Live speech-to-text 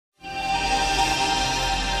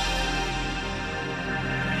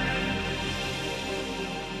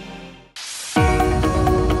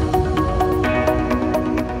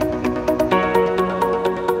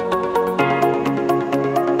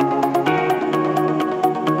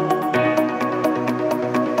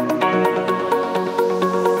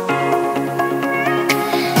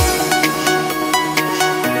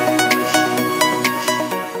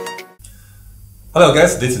Hello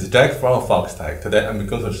guys, this is Jack from Foxtech. Today I'm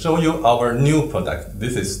going to show you our new product.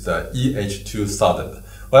 This is the EH2000.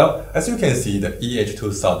 Well, as you can see, the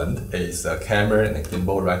EH2000 is a camera and a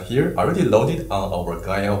gimbal right here, already loaded on our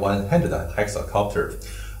Gaia 100 hexacopter.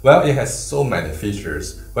 Well, it has so many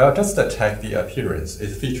features. Well, just to check the appearance, it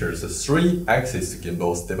features 3-axis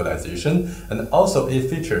gimbal stabilization, and also it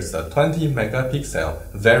features a 20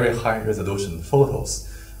 megapixel very high resolution photos.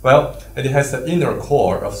 Well, it has the inner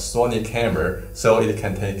core of Sony camera, so it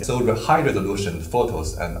can take high resolution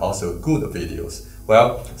photos and also good videos.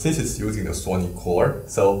 Well, since it's using the Sony core,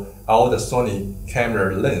 so all the Sony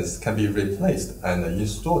camera lens can be replaced and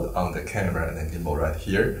installed on the camera and the gimbal right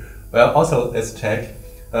here. Well, also let's check.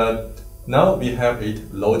 Now we have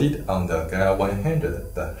it loaded on the Gaia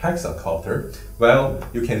 100, the hexacopter. Well,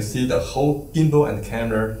 you can see the whole gimbal and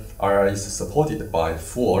camera is supported by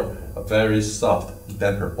 4 very soft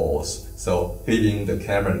damper balls, so giving the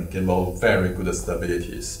camera and gimbal very good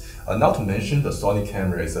stabilities. Not to mention the Sony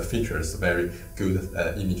camera features very good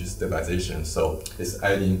image stabilization, so it's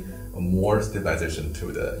adding more stabilization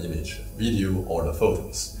to the image, video or the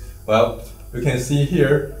photos. Well, you can see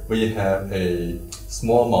here we have a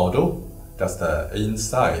small model just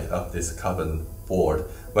inside of this carbon board.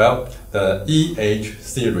 Well, the EH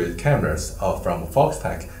series cameras from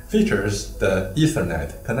Foxtech features the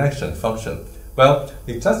Ethernet connection function. Well,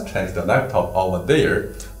 we just checked the laptop over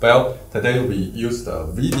there. Well, today we use the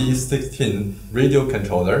VD16 radio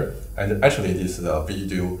controller, and actually this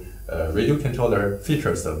radio controller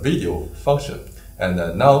features the video function. And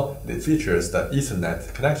now it features the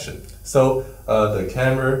Ethernet connection. So the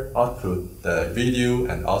camera output the video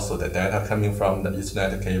and also the data coming from the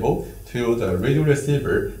Ethernet cable to the radio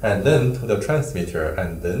receiver and then to the transmitter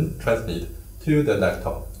and then transmit to the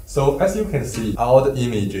laptop. So as you can see, all the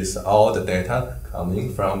images, all the data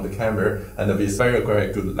coming from the camera and with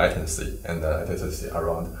very good latency, and latency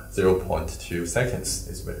around 0.2 seconds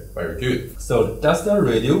is very good. So just the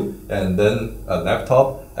radio and then a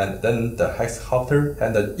laptop and then the hexacopter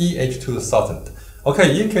and the EH2000.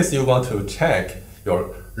 Okay, in case you want to check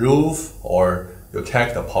your roof or you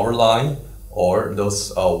check the power line or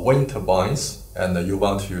those wind turbines, and you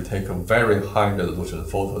want to take a very high resolution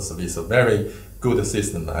photos with a very good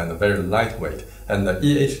system and very lightweight, and the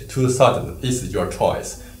EH2000 is your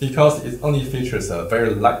choice because it only features a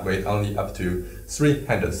very lightweight, only up to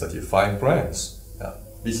 335 grams,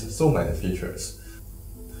 with so many features.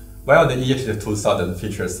 Well, the EH2000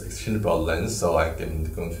 features exchangeable lens, so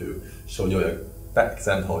I'm going to show you a back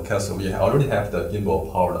example because we already have the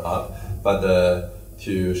gimbal powered up, but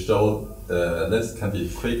to show the lens can be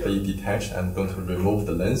quickly detached, I'm going to remove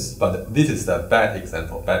the lens, but this is the bad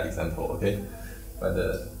example, okay? But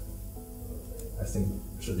I think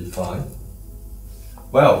it should be fine.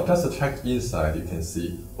 Well, just to check inside, you can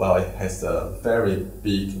see, well, it has a very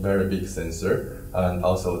big sensor, and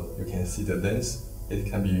also you can see the lens.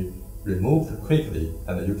 It can be removed quickly,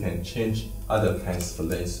 and you can change other kinds of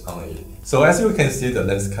lens on it. So as you can see, the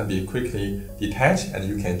lens can be quickly detached, and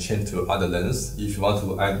you can change to other lens. If you want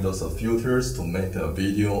to add those filters to make the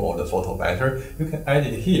video or the photo better, you can add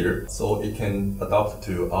it here, so it can adapt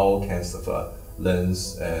to all kinds of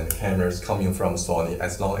lens and cameras coming from Sony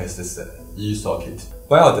as long as it's an e-socket.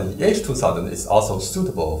 Well, the EH2000 is also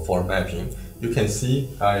suitable for mapping. You can see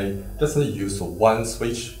I just use one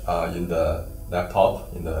switch in the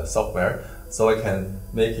laptop, in the software, so I can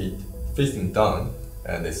make it facing down,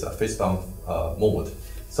 and it's a face down mode.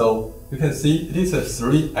 So you can see it is a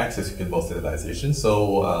 3-axis gimbal stabilization,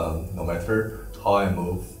 so no matter how I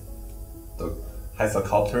move the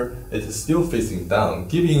hexacopter, it is still facing down,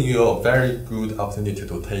 giving you a very good opportunity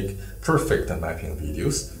to take perfect mapping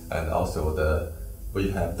videos. And also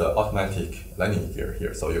we have the automatic landing gear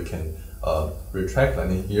here, so you can retract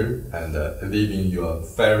landing gear and leaving you a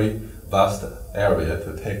very vast area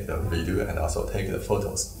to take the video and also take the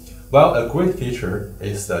photos. Well, a great feature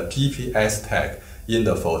is the GPS tag in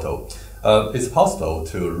the photo. It's possible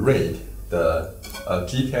to read the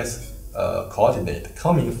GPS coordinate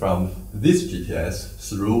coming from this GPS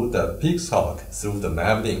through the pixel, through the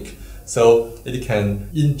map link. So it can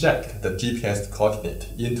inject the GPS coordinate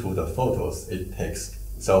into the photos it takes.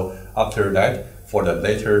 So after that, for the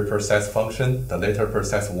later process function, the later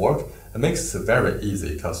process work, it makes it very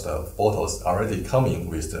easy because the photos are already coming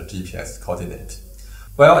with the GPS coordinate.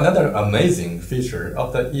 Well, another amazing feature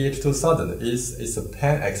of the EH2000 is its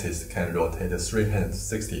pan-axis can rotate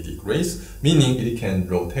 360 degrees, meaning it can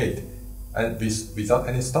rotate and without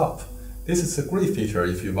any stop. This is a great feature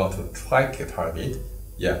if you want to track a target.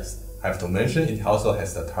 Yes, I have to mention it also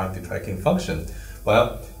has the target tracking function.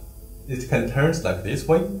 Well, it can turn like this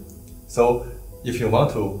way. So if you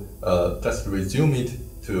want to just resume it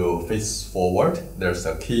to face forward, there's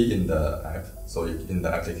a key in the app, so in the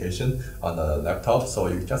application on the laptop, so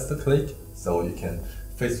you just click, so you can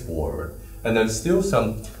face forward. And there's still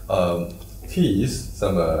some keys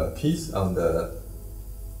on the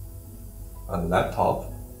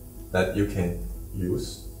laptop that you can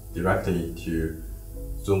use directly to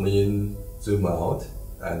zoom in, zoom out,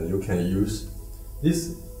 and you can use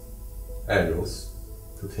these arrows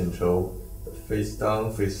to control the face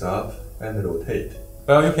down, face up, and rotate.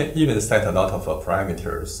 Well, you can even set a lot of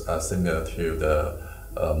parameters similar to the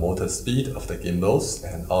motor speed of the gimbals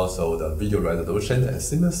and also the video resolution and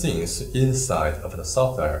similar things inside of the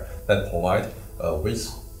software that provide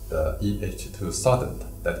with the EH2000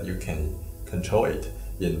 that you can control it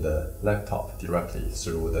in the laptop directly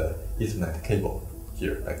through the Ethernet cable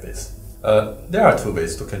here like this. There are two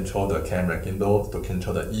ways to control the camera gimbal, to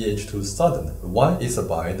control the EH2000. One is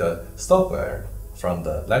by the software from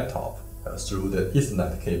the laptop through the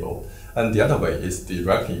Ethernet cable, and the other way is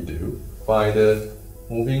directly do by the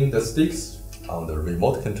moving the sticks on the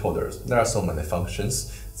remote controllers. There are so many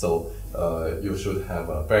functions, so you should have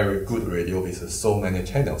a very good radio with so many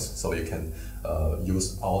channels, so you can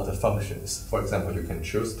use all the functions. For example, you can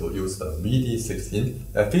choose to use the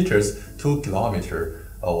VD16 that features 2 km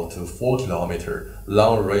or to 4 km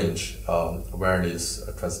long range wireless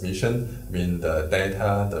transmission. I mean the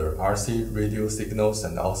data, the RC radio signals,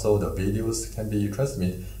 and also the videos can be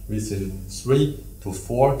transmitted within 3 to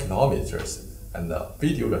 4 kilometers. And the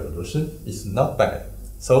video resolution is not bad.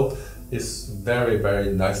 So it's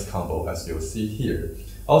very nice combo as you see here.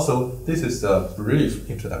 Also, this is a brief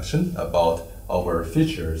introduction about our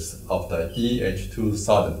features of the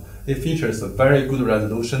EH2000. It features a very good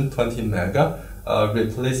resolution, 20 mega,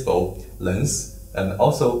 replaceable lens, and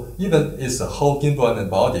also even its whole gimbal and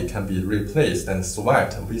body can be replaced and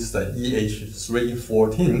swapped with the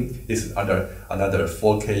EH314. Is another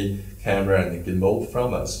 4K camera and gimbal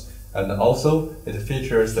from us. And also, it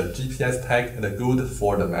features the GPS tag and good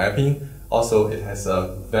for the mapping. Also, it has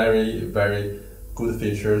a very good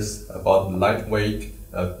features about lightweight,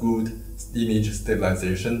 good image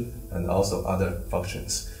stabilization, and also other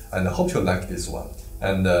functions. And I hope you like this one.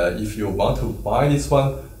 And if you want to buy this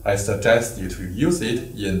one, I suggest you to use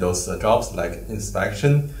it in those jobs like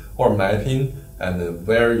inspection or mapping, and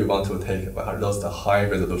where you want to take those high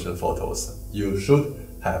resolution photos. You should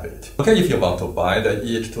have it. Okay, if you want to buy the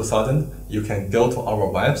EH2000, you can go to our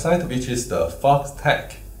website, which is the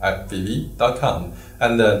foxtech@vv.com,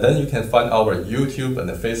 and then you can find our YouTube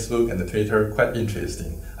and Facebook and Twitter quite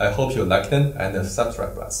interesting. I hope you like them and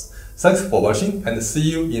subscribe us. Thanks for watching, and see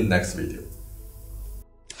you in next video.